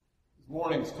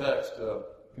Morning's text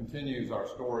continues our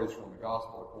stories from the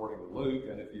Gospel according to Luke,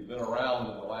 and if you've been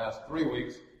around in the last 3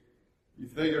 weeks, you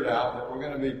figured out that we're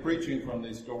going to be preaching from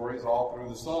these stories all through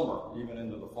the summer, even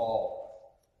into the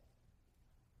fall.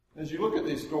 As you look at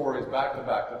these stories back to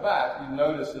back to back, you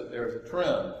notice that there's a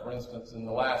trend. For instance, in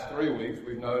the last 3 weeks,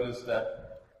 we've noticed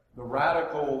that the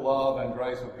radical love and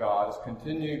grace of God has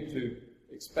continued to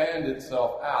expand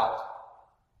itself out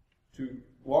to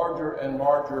larger and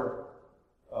larger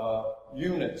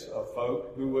units of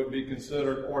folk who would be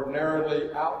considered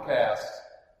ordinarily outcasts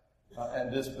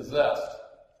and dispossessed.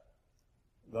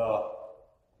 The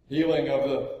healing of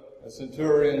the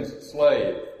centurion's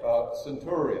slave, a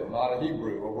centurion, not a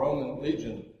Hebrew, a Roman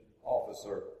legion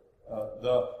officer.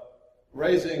 The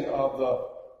raising of the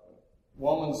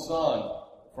woman's son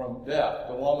from death,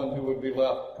 the woman who would be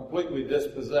left completely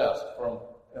dispossessed from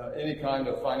any kind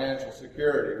of financial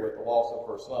security with the loss of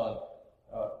her son.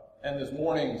 And this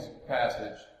morning's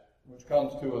passage, which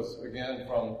comes to us again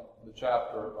from the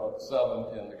chapter of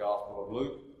 7 in the Gospel of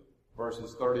Luke,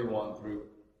 verses 31 through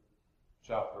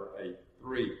chapter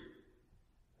 8:3.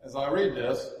 As I read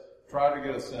this, try to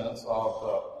get a sense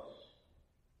of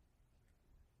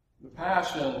the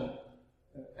passion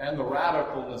and the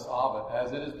radicalness of it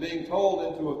as it is being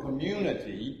told into a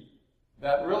community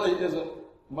that really isn't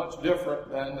much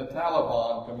different than the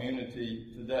Taliban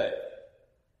community today.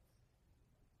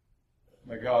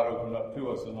 May God open up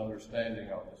to us an understanding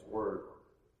of His Word.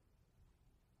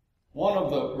 One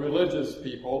of the religious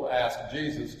people asked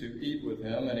Jesus to eat with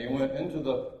him, and he went into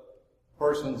the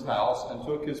person's house and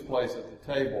took his place at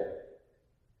the table.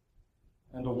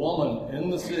 And a woman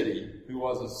in the city who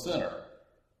was a sinner,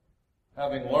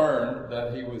 having learned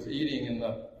that he was eating in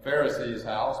the Pharisee's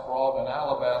house, brought an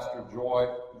alabaster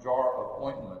jar of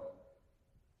ointment.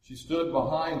 She stood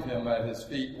behind him at his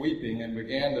feet weeping and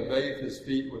began to bathe his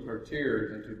feet with her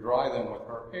tears and to dry them with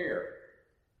her hair.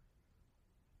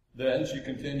 Then she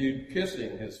continued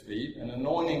kissing his feet and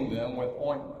anointing them with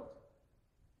ointment.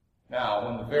 Now,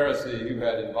 when the Pharisee who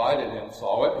had invited him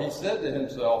saw it, he said to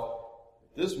himself,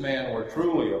 if this man were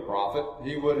truly a prophet,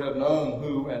 he would have known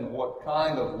who and what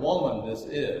kind of woman this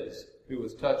is who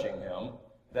is touching him,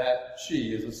 that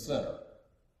she is a sinner.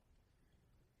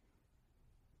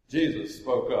 Jesus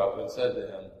spoke up and said to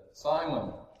him,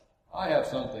 Simon, I have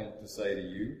something to say to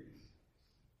you.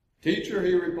 Teacher,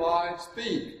 he replied,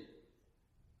 speak.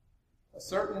 A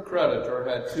certain creditor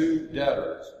had 2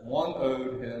 debtors. One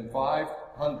owed him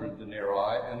 500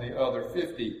 denarii and the other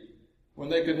 50. When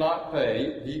they could not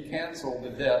pay, he canceled the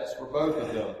debts for both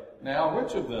of them. Now,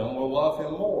 which of them will love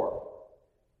him more?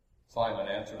 Simon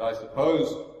answered, I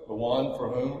suppose the one for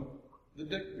whom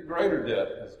the greater debt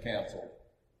is canceled.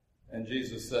 And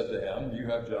Jesus said to him, you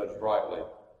have judged rightly.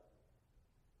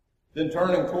 Then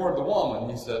turning toward the woman,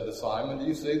 he said to Simon, do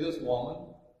you see this woman?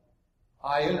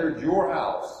 I entered your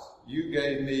house. You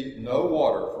gave me no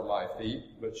water for my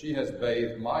feet, but she has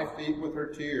bathed my feet with her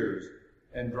tears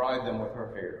and dried them with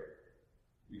her hair.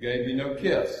 You gave me no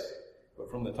kiss, but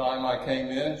from the time I came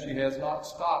in, she has not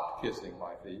stopped kissing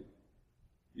my feet.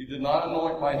 You did not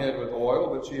anoint my head with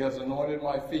oil, but she has anointed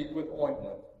my feet with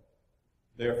ointment.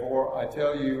 Therefore, I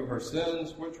tell you, her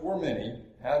sins, which were many,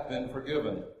 have been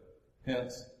forgiven.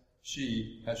 Hence,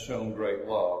 she has shown great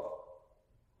love.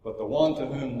 But the one to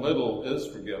whom little is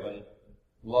forgiven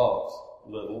loves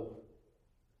little.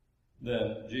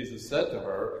 Then Jesus said to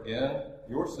her again,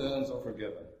 your sins are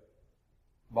forgiven.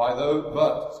 But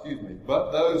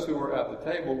those who were at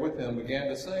the table with him began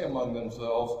to say among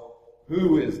themselves,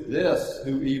 who is this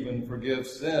who even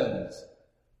forgives sins?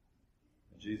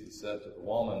 And Jesus said to the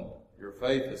woman, your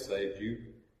faith has saved you.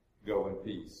 Go in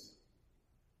peace.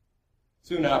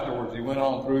 Soon afterwards, he went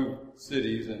on through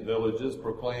cities and villages,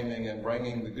 proclaiming and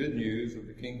bringing the good news of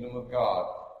the kingdom of God.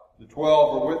 The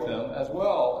 12 were with him, as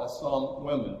well as some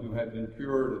women who had been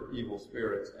cured of evil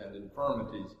spirits and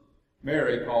infirmities.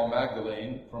 Mary, called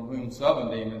Magdalene, from whom 7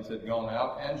 demons had gone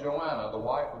out, and Joanna, the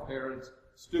wife of Herod's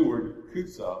steward,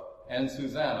 Chuza, and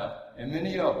Susanna, and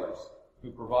many others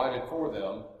who provided for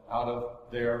them out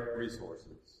of their resources.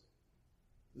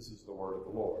 This is the word of the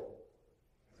Lord.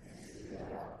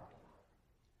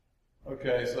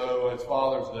 Okay, so it's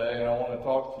Father's Day, and I want to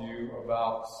talk to you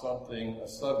about a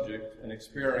subject, an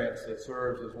experience that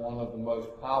serves as one of the most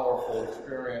powerful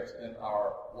experiences in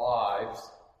our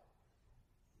lives,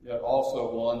 yet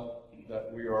also one that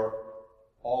we are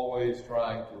always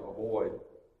trying to avoid.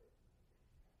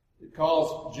 It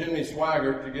caused Jimmy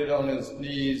Swaggart to get on his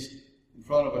knees in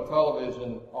front of a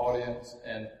television audience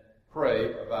and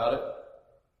pray about it.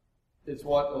 It's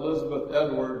what Elizabeth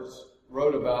Edwards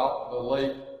wrote about, the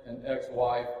late and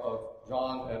ex-wife of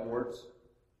John Edwards.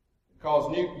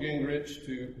 caused Newt Gingrich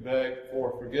to beg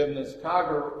for forgiveness.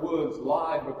 Tiger Woods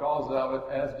lied because of it,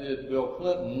 as did Bill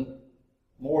Clinton,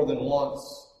 more than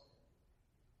once,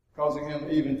 causing him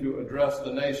even to address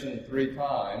the nation 3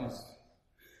 times.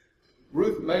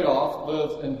 Ruth Madoff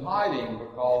lives in hiding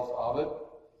because of it,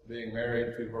 being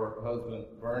married to her husband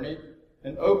Bernie.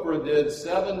 And Oprah did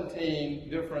 17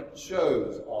 different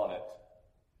shows on it.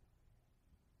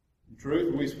 In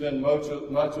truth, we spend much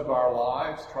of our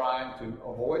lives trying to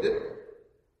avoid it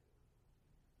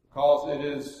because it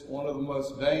is one of the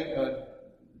most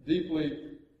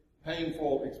deeply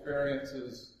painful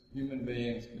experiences human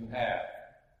beings can have.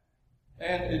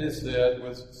 And it is said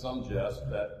with some jest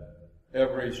that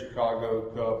every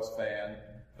Chicago Cubs fan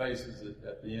faces it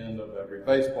at the end of every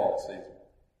baseball season.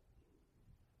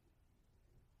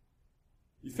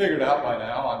 You figured out by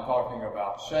now I'm talking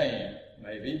about shame,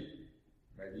 maybe.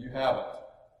 Maybe you haven't.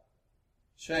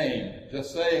 Shame,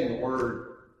 just saying the word,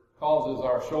 causes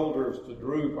our shoulders to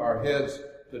droop, our heads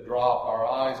to drop, our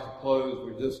eyes to close.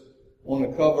 We just want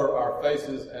to cover our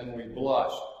faces and we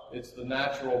blush. It's the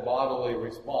natural bodily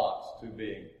response to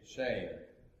being shamed.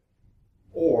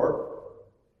 Or,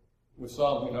 with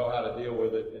some who know how to deal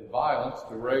with it in violence,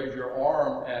 to raise your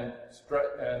arm and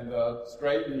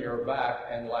straighten your back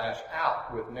and lash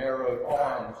out with narrowed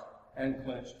arms and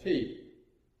clenched teeth.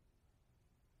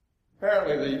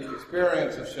 Apparently, the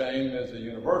experience of shame is a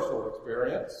universal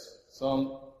experience.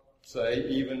 Some say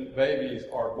even babies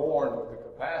are born with the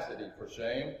capacity for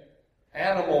shame.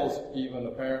 Animals even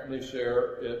apparently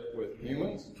share it with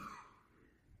humans.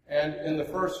 And in the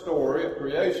first story of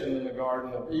creation in the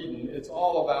Garden of Eden, it's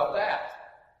all about that.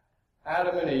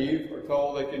 Adam and Eve are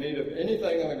told they can eat of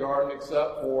anything in the garden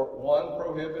except for one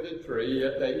prohibited tree,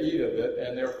 yet they eat of it,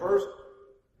 and their first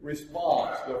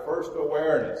response, their first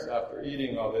awareness after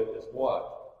eating of it is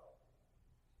what?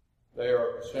 They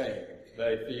are ashamed.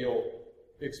 They feel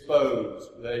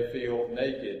exposed. They feel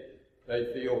naked.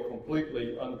 They feel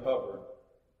completely uncovered.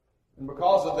 And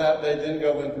because of that, they then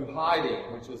go into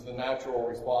hiding, which is the natural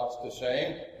response to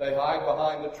shame. They hide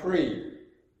behind the tree.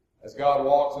 As God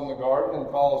walks in the garden and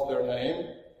calls their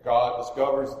name, God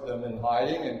discovers them in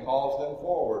hiding and calls them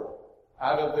forward.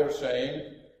 Out of their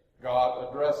shame, God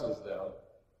addresses them.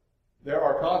 There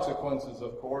are consequences,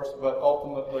 of course, but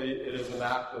ultimately it is an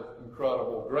act of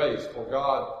incredible grace, for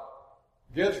God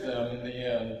gives them, in the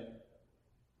end,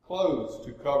 clothes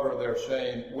to cover their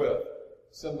shame with,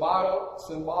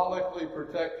 symbolically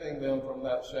protecting them from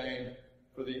that shame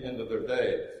for the end of their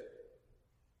days.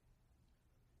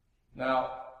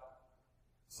 Now,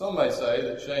 some may say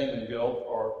that shame and guilt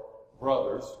are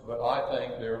brothers, but I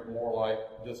think they're more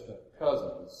like distant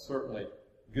cousins. Certainly,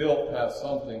 guilt has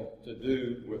something to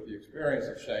do with the experience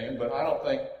of shame, but I don't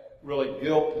think really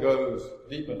guilt goes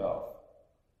deep enough.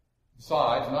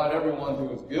 Besides, not everyone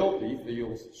who is guilty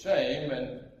feels shame,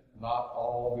 and not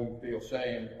all who feel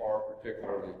shame are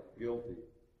particularly guilty.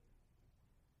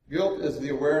 Guilt is the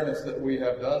awareness that we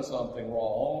have done something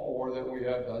wrong or that we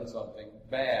have done something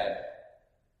bad.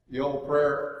 The old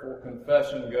prayer for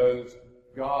confession goes,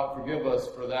 God, forgive us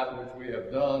for that which we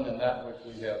have done and that which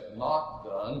we have not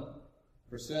done,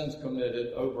 for sins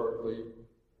committed overtly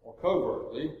or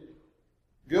covertly.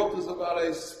 Guilt is about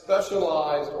a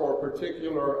specialized or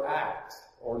particular act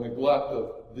or neglect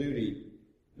of duty.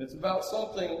 It's about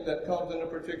something that comes in a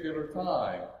particular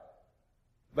time.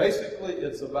 Basically,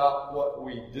 it's about what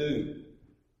we do.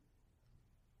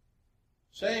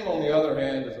 Shame, on the other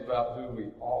hand, is about who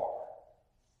we are.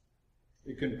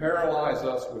 It can paralyze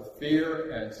us with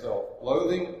fear and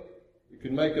self-loathing. It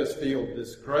can make us feel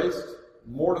disgraced,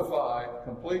 mortified,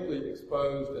 completely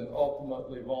exposed, and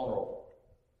ultimately vulnerable.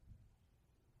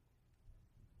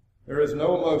 There is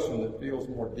no emotion that feels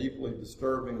more deeply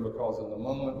disturbing because in the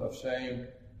moment of shame,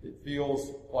 it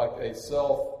feels like a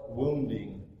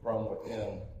self-wounding from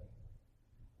within.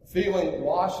 The feeling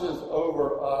washes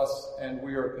over us and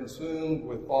we are consumed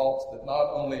with thoughts that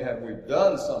not only have we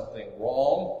done something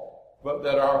wrong, but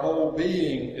that our whole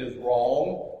being is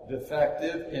wrong,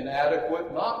 defective,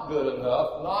 inadequate, not good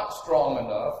enough, not strong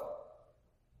enough,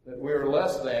 that we are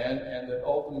less than, and that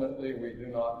ultimately we do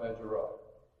not measure up.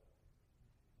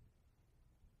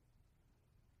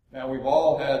 Now, we've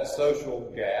all had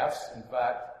social gaffes. In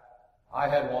fact, I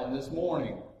had one this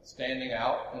morning, standing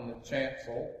out in the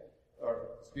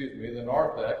the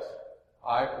narthex.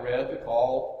 I read the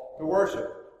call to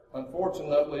worship.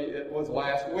 Unfortunately, it was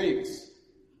last week's.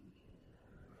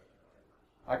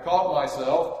 I caught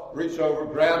myself, reached over,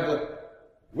 grabbed the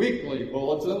weekly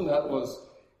bulletin that was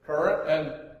current,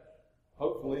 and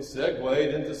hopefully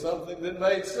segued into something that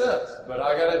made sense. But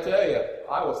I got to tell you,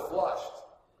 I was flushed.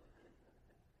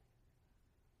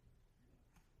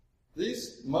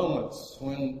 These moments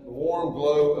when the warm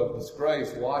glow of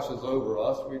disgrace washes over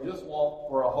us, we just want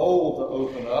for a hole to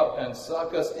open up and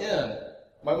suck us in.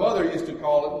 My mother used to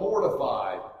call it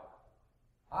mortified.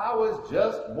 I was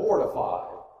just mortified.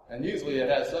 And usually it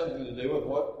has something to do with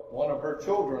what one of her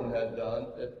children had done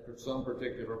at some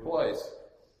particular place.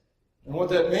 And what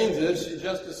that means is she'd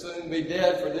just as soon be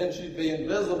dead, for then she'd be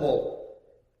invisible.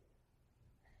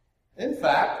 In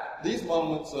fact, these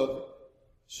moments of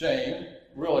shame,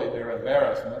 really their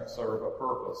embarrassment, serve a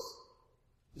purpose.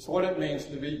 It's what it means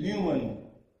to be human.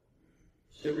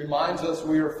 It reminds us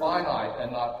we are finite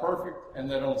and not perfect, and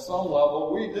that on some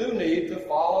level we do need to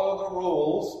follow the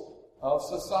rules of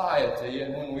society,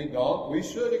 and when we don't, we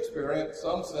should experience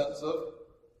some sense of,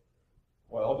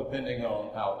 well, depending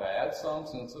on how bad, some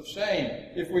sense of shame.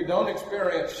 If we don't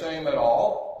experience shame at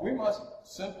all, we must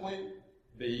simply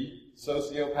be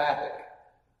sociopathic.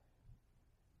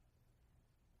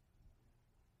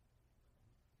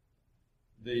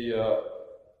 The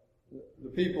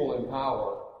people in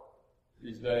power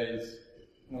these days,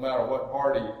 no matter what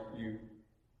party you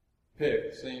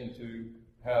pick, seem to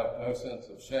have no sense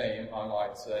of shame, I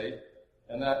might say,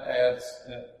 and that adds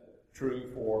true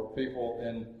for people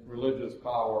in religious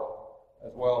power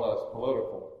as well as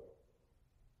political.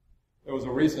 There was a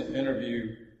recent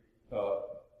interview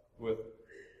with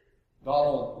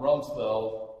Donald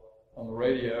Rumsfeld on the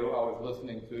radio I was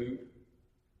listening to,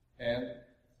 and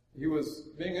he was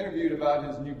being interviewed about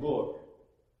his new book,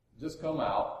 just come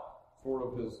out, sort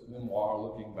of his memoir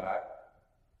looking back.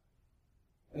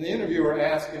 And the interviewer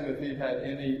asked him if he had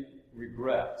any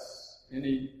regrets,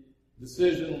 any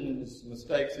decisions,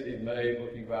 mistakes that he'd made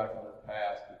looking back on his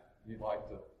past that he'd like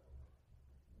to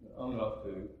own up to.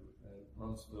 And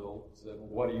Rumsfeld said, well,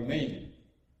 what do you mean?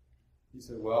 He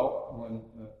said, well,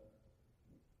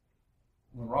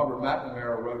 when Robert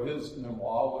McNamara wrote his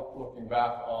memoir, looking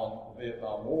back on the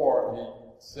Vietnam War, he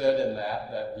said in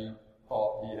that he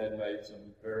thought he had made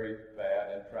some very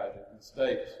bad and tragic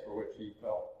mistakes for which he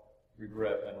felt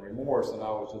regret and remorse, and I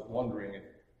was just wondering if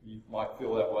you might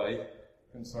feel that way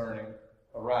concerning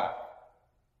Iraq.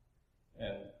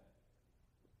 And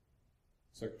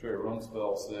Secretary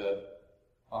Rumsfeld said,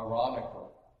 ironically,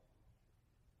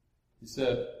 he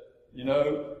said, you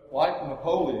know, like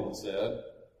Napoleon said,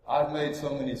 I've made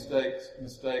so many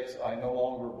mistakes I no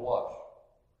longer blush.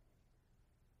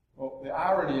 Well, the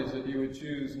irony is that he would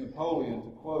choose Napoleon to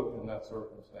quote in that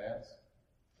circumstance.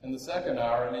 And the second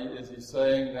irony is he's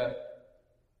saying that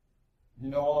he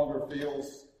no longer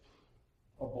feels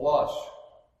a blush.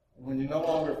 And when you no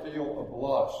longer feel a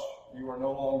blush, you are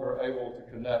no longer able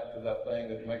to connect to that thing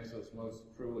that makes us most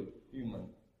truly human.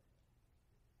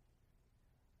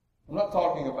 I'm not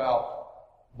talking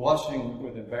about blushing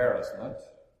with embarrassment.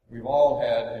 We've all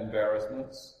had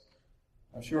embarrassments.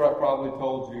 I'm sure I probably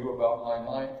told you about my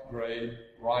 9th grade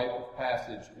rite of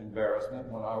passage embarrassment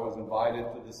when I was invited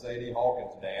to the Sadie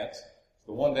Hawkins dance. It's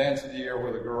the one dance of the year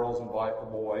where the girls invite the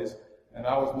boys. And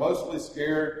I was mostly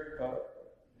scared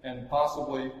and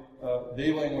possibly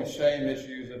dealing with shame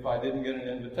issues if I didn't get an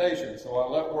invitation. So I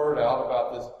let word out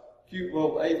about this cute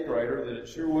little 8th grader that it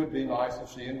sure would be nice if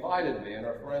she invited me. And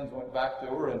her friends went back to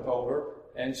her and told her,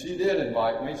 and she did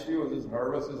invite me. She was as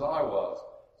nervous as I was.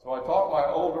 So I talked my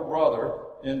older brother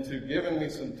into giving me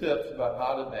some tips about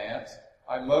how to dance.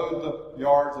 I mowed the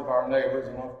yards of our neighbors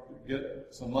and wanted to get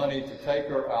some money to take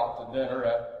her out to dinner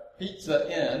at Pizza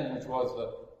Inn, which was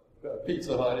the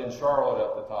Pizza Hut in Charlotte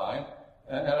at the time.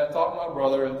 And I talked my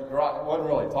brother into wasn't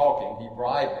really talking. He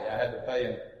bribed me. I had to pay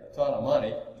him a ton of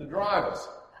money to drive us.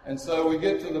 And so we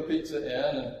get to the Pizza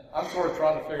Inn, and I'm sort of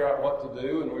trying to figure out what to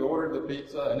do. And we ordered the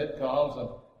pizza, and it comes,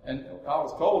 and I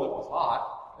was told it was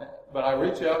hot. But I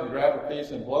reach out and grab a piece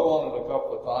and blow on it a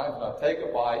couple of times, and I take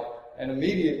a bite, and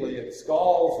immediately it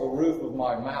scalds the roof of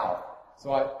my mouth.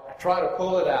 So I try to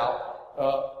pull it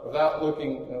out without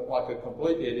looking like a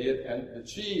complete idiot, and the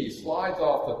cheese slides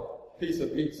off the piece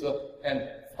of pizza and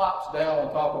flops down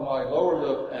on top of my lower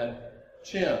lip and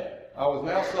chin. I was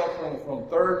now suffering from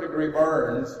 3rd-degree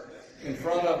burns in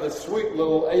front of this sweet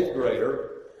little 8th grader,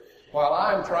 while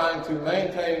I'm trying to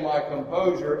maintain my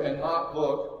composure and not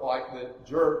look like the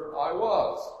jerk I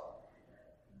was.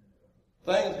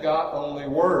 Things got only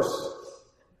worse.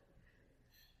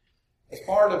 As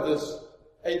part of this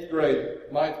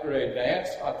 9th grade dance,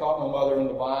 I talked my mother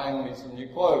into buying me some new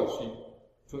clothes.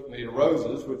 She took me to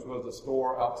Rose's, which was a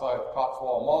store outside of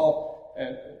Cotswold Mall,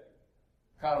 and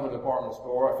kind of a department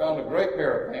store. I found a great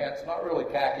pair of pants, not really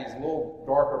khakis, a little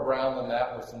darker brown than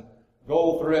that, with some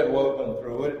gold thread woven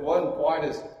through it. It wasn't quite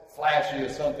as flashy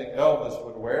as something Elvis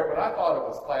would wear, but I thought it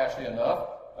was flashy enough,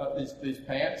 these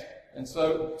pants. And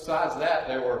so, besides that,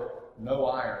 they were no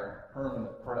iron.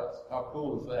 permanent press. How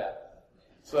cool is that?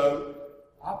 So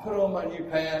I put on my new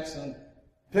pants and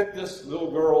pick this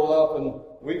little girl up, and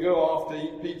we go off to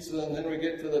eat pizza, and then we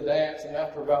get to the dance, and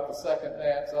after about the second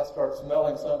dance, I start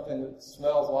smelling something that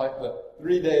smells like the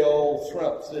 3-day-old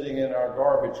shrimp sitting in our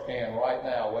garbage can right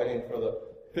now, waiting for the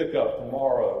pickup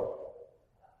tomorrow.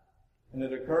 And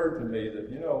it occurred to me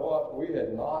that, you know what, we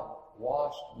had not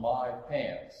washed my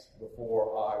pants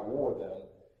before I wore them,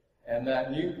 and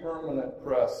that new permanent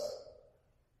press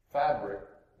fabric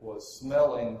was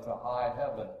smelling to high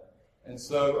heaven. And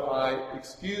so I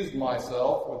excused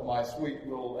myself with my sweet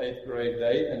little 8th grade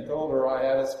date and told her I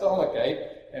had a stomachache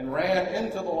and ran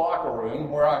into the locker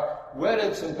room where I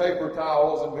wetted some paper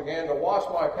towels and began to wash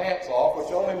my pants off,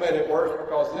 which only made it worse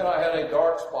because then I had a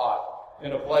dark spot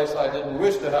in a place I didn't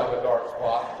wish to have a dark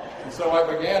spot. And so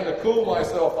I began to cool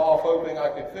myself off, hoping I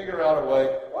could figure out a way.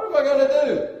 What am I going to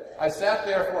do? I sat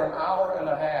there for an hour and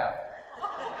a half.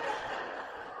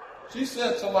 She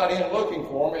sent somebody in looking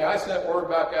for me. I sent word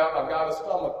back out, I've got a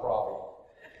stomach problem.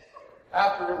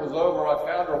 After it was over, I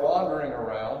found her wandering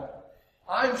around.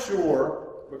 I'm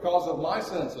sure, because of my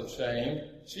sense of shame,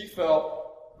 she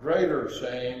felt greater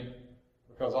shame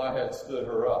because I had stood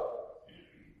her up.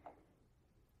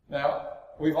 Now,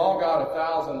 we've all got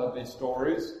 1,000 of these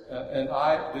stories, and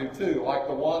I do too, like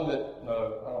the one that,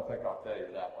 no, I don't think I'll tell you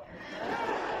that one.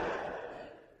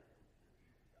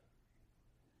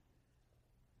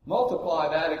 Multiply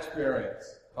that experience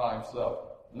times 7.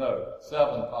 No,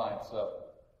 7 times 7.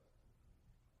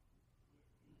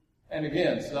 And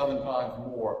again, 7 times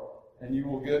more. And you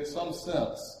will get some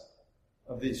sense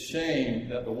of the shame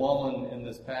that the woman in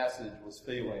this passage was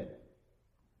feeling.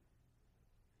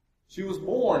 She was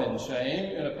born in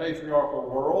shame in a patriarchal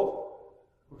world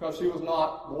because she was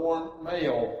not born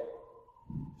male.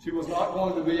 She was not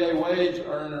going to be a wage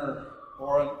earner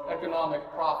or an economic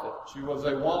prophet. She was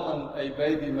a woman, a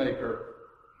baby maker.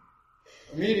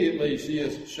 Immediately she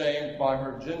is shamed by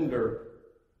her gender.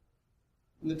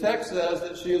 And the text says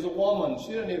that she is a woman.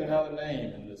 She doesn't even have a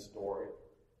name in this story.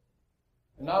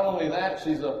 And not only that,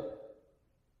 she's a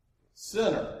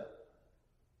sinner.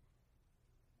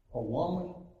 A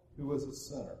woman who is a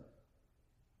sinner.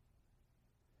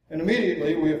 And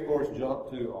immediately we, of course,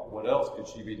 jump to, what else could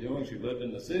she be doing? She lived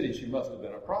in the city. She must have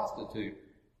been a prostitute.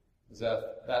 Because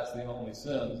that's the only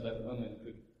sins that women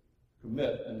could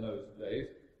commit in those days.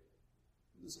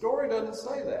 The story doesn't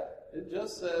say that. It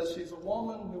just says she's a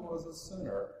woman who was a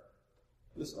sinner.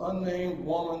 This unnamed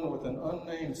woman with an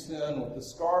unnamed sin, with the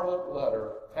scarlet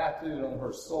letter tattooed on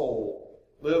her soul,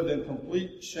 lived in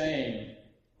complete shame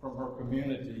from her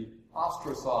community,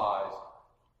 ostracized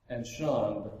and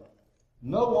shunned.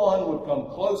 No one would come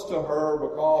close to her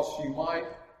because she might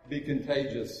be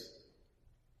contagious.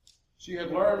 She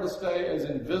had learned to stay as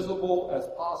invisible as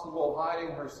possible,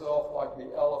 hiding herself like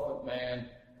the elephant man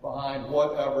behind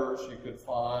whatever she could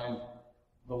find.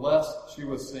 The less she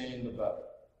was seen, the better.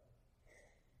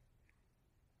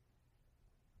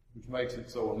 Which makes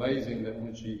it so amazing that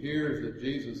when she hears that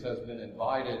Jesus has been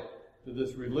invited to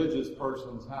this religious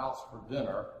person's house for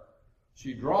dinner,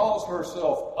 she draws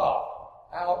herself up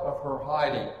out of her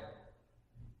hiding,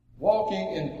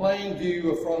 walking in plain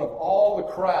view in front of all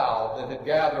the crowd that had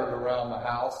gathered around the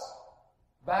house,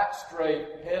 back straight,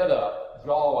 head up,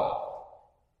 jaw out.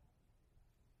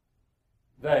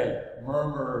 They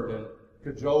murmured and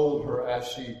cajoled her as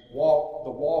she walked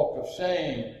the walk of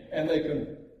shame, and they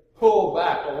could pull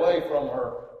back away from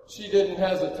her. She didn't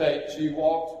hesitate. She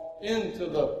walked into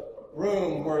the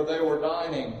room where they were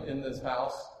dining in this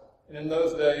house. And in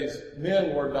those days,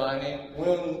 men were dining,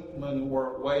 women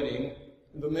were waiting.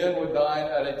 The men would dine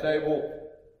at a table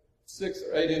 6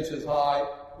 or 8 inches high,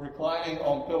 reclining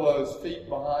on pillows, feet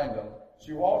behind them.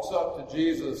 She walks up to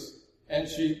Jesus, and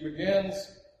she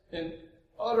begins in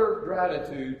utter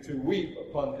gratitude to weep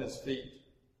upon his feet,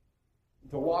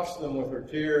 to wash them with her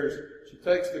tears. She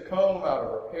takes the comb out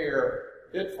of her hair.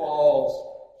 It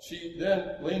falls. She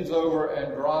then leans over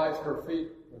and dries her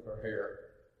feet with her hair.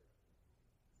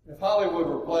 If Hollywood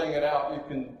were playing it out, you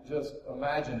can just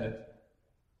imagine it.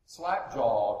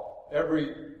 Slack-jawed,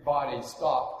 everybody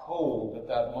stopped cold at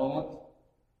that moment.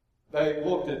 They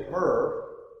looked at her.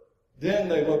 Then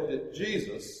they looked at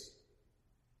Jesus.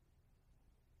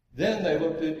 Then they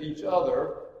looked at each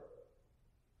other.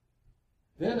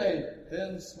 Then a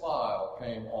thin smile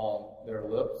came on their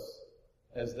lips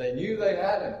as they knew they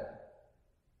had him.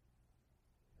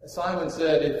 As Simon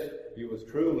said, if he was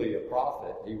truly a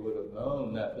prophet, he would have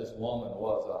known that this woman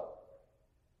was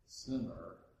a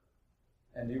sinner,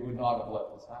 and he would not have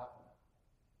let this happen.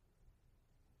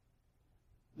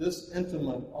 This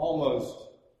intimate, almost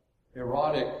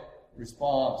erotic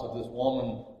response of this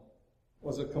woman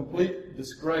was a complete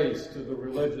disgrace to the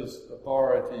religious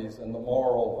authorities and the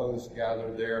moral host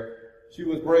gathered there. She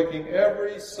was breaking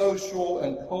every social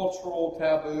and cultural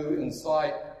taboo in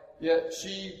sight, yet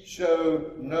she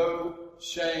showed no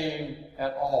shame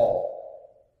at all.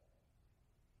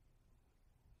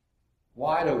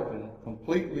 Wide open,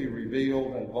 completely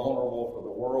revealed and vulnerable for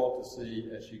the world to see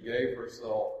as she gave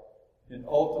herself in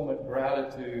ultimate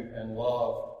gratitude and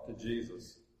love to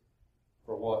Jesus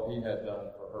for what he had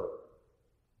done for her.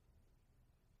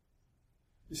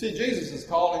 You see, Jesus is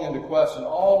calling into question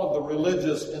all of the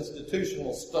religious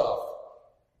institutional stuff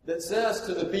that says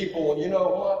to the people, you know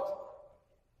what?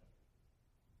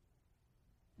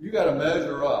 You got to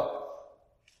measure up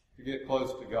to get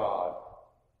close to God.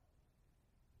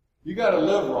 You got to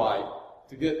live right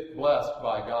to get blessed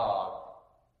by God.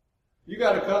 You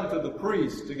got to come to the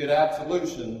priest to get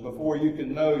absolution before you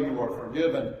can know you are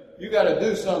forgiven. You got to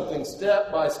do something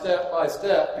step by step by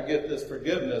step to get this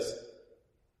forgiveness.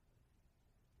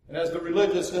 And as the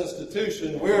religious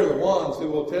institution, we're the ones who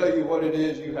will tell you what it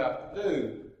is you have to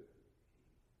do.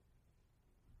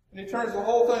 And he turns the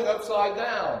whole thing upside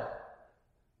down.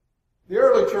 The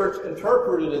early church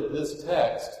interpreted this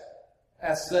text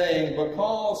as saying,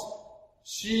 because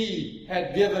she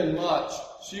had given much,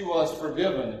 she was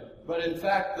forgiven. But in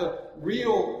fact, the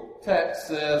real text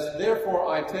says, therefore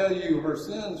I tell you, her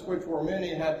sins, which were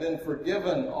many, have been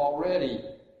forgiven already.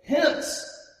 Hence,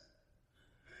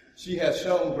 she has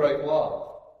shown great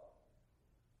love.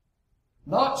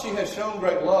 Not she has shown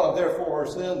great love, therefore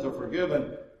her sins are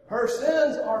forgiven. Her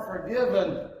sins are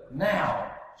forgiven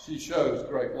now. She shows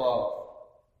great love.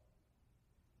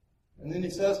 And then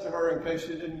he says to her, in case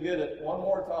you didn't get it, one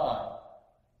more time,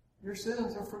 your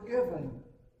sins are forgiven.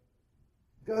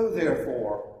 Go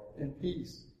therefore in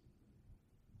peace.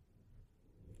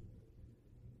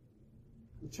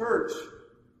 The church,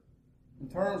 in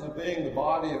terms of being the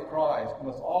body of Christ,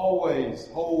 must always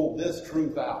hold this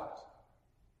truth out.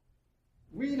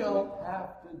 We don't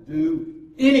have to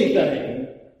do anything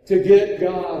to get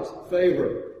God's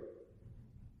favor.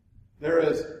 There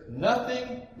is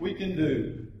nothing we can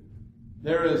do.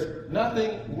 There is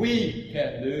nothing we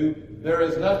can do. There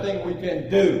is nothing we can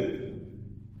do.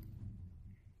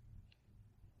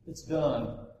 It's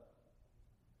done.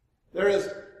 There is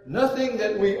nothing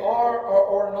that we are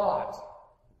or not.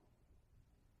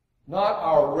 Not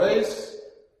our race,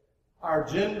 our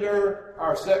gender,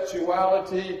 our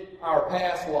sexuality, our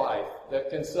past life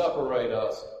that can separate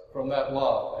us from that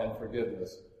love and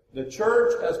forgiveness. The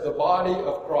church, as the body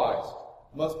of Christ,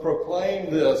 must proclaim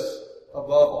this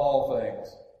above all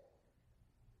things.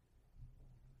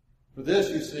 For this,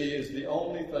 you see, is the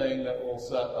only thing that will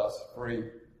set us free.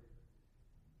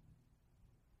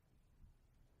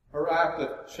 Her act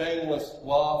of shameless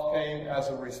love came as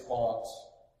a response,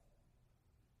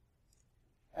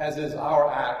 as is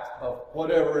our act of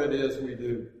whatever it is we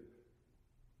do.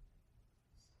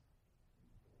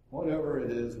 Whatever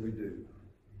it is we do.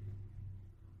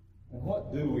 And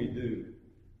what do we do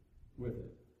with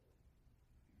it?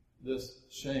 This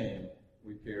shame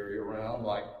we carry around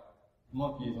like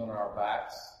monkeys on our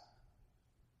backs.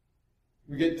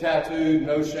 We get tattooed,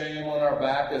 no shame on our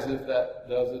back, as if that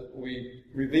does it. We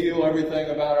reveal everything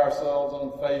about ourselves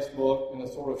on Facebook in a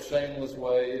sort of shameless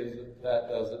way, as if that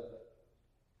does it.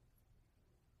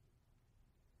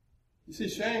 You see,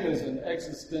 shame is an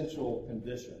existential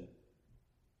condition.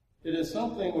 It is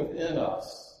something within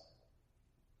us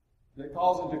that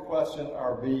calls into question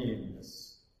our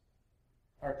beingness,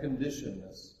 our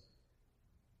conditionness.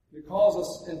 It calls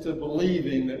us into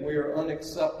believing that we are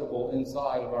unacceptable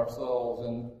inside of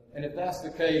ourselves. And if that's the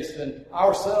case, then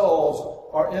ourselves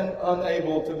are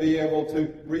unable to be able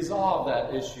to resolve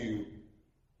that issue.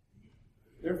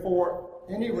 Therefore,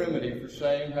 any remedy for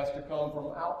shame has to come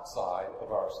from outside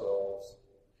of ourselves.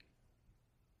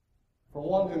 From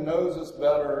one who knows us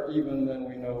better even than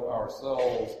we know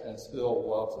ourselves and still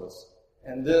loves us.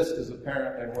 And this is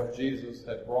apparently what Jesus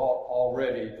had brought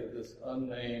already to this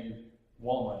unnamed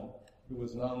woman who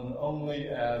was known only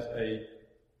as a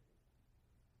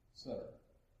sinner.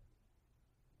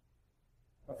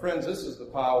 My friends, this is the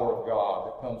power of God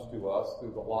that comes to us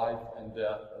through the life and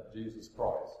death of Jesus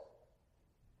Christ.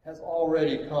 Has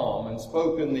already come and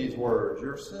spoken these words.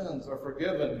 Your sins are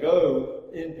forgiven. Go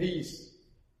in peace.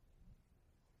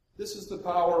 This is the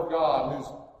power of God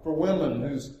for women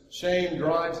whose shame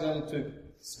drives them to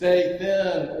stay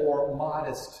thin or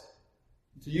modest,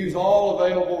 to use all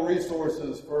available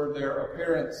resources for their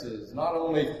appearances, not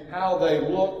only how they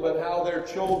look, but how their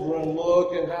children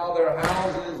look, and how their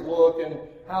houses look, and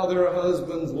how their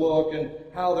husbands look, and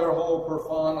how their whole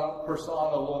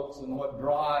persona looks, and what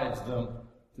drives them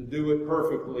to do it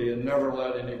perfectly and never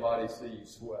let anybody see you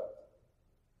sweat.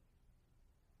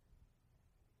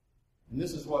 And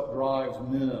this is what drives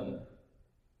men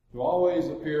to always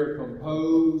appear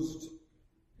composed,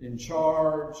 in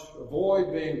charge,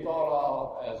 avoid being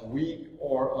thought of as weak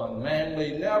or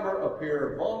unmanly, never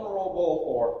appear vulnerable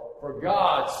or, for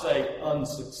God's sake,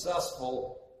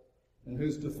 unsuccessful, and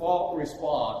whose default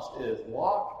response is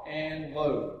lock and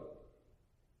load.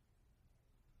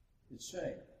 It's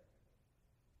shame.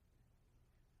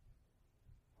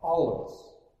 All of us,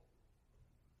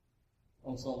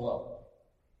 on some level.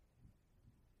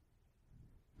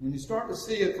 When you start to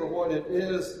see it for what it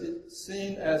is, it's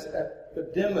seen as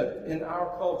epidemic in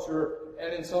our culture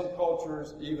and in some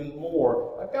cultures even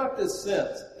more. I've got this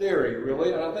theory,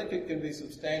 really, and I think it can be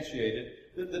substantiated,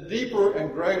 that the deeper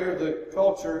and greater the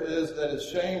culture is that is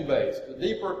shame-based, the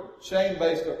deeper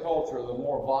shame-based a culture, the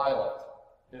more violent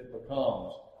it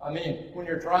becomes. I mean, when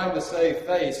you're trying to save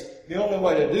face, the only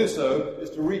way to do so is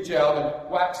to reach out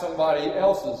and whack somebody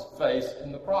else's face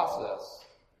in the process.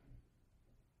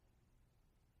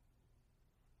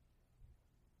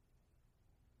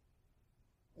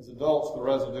 As adults, the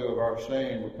residue of our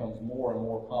shame becomes more and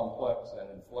more complex and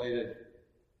inflated.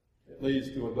 It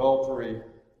leads to adultery,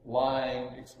 lying,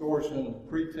 extortion,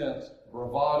 pretense,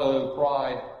 bravado,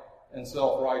 pride, and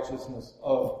self-righteousness.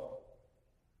 Of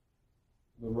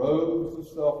the robes of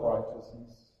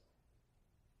self-righteousness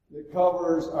that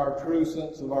covers our true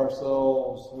sense of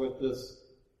ourselves with this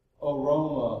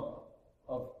aroma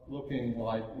of looking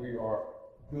like we are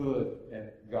good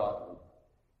and godly.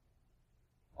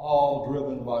 All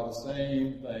driven by the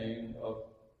same thing of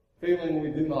feeling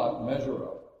we do not measure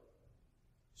up.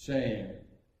 Shame.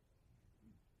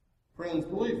 Friends,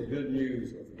 believe the good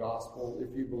news of the gospel,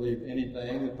 if you believe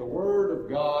anything, that the Word of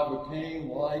God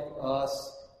became like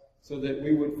us so that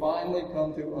we would finally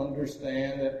come to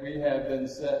understand that we have been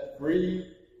set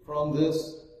free from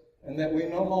this and that we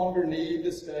no longer need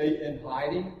to stay in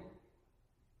hiding.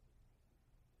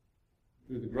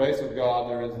 Through the grace of God,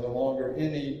 there is no longer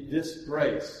any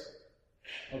disgrace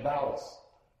about us.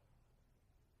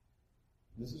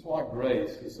 This is why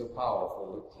grace is so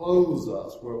powerful. It clothes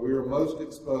us where we are most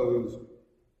exposed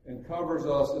and covers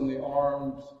us in the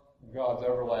arms of God's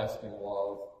everlasting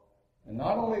love. And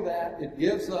not only that, it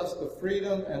gives us the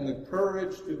freedom and the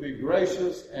courage to be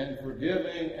gracious and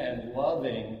forgiving and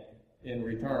loving in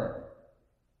return.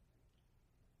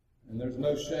 And there's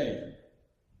no shame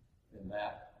in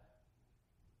that.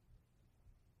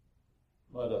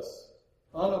 Let us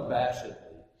unabashedly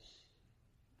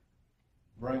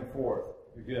bring forth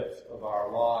the gifts of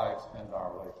our lives and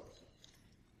our labors.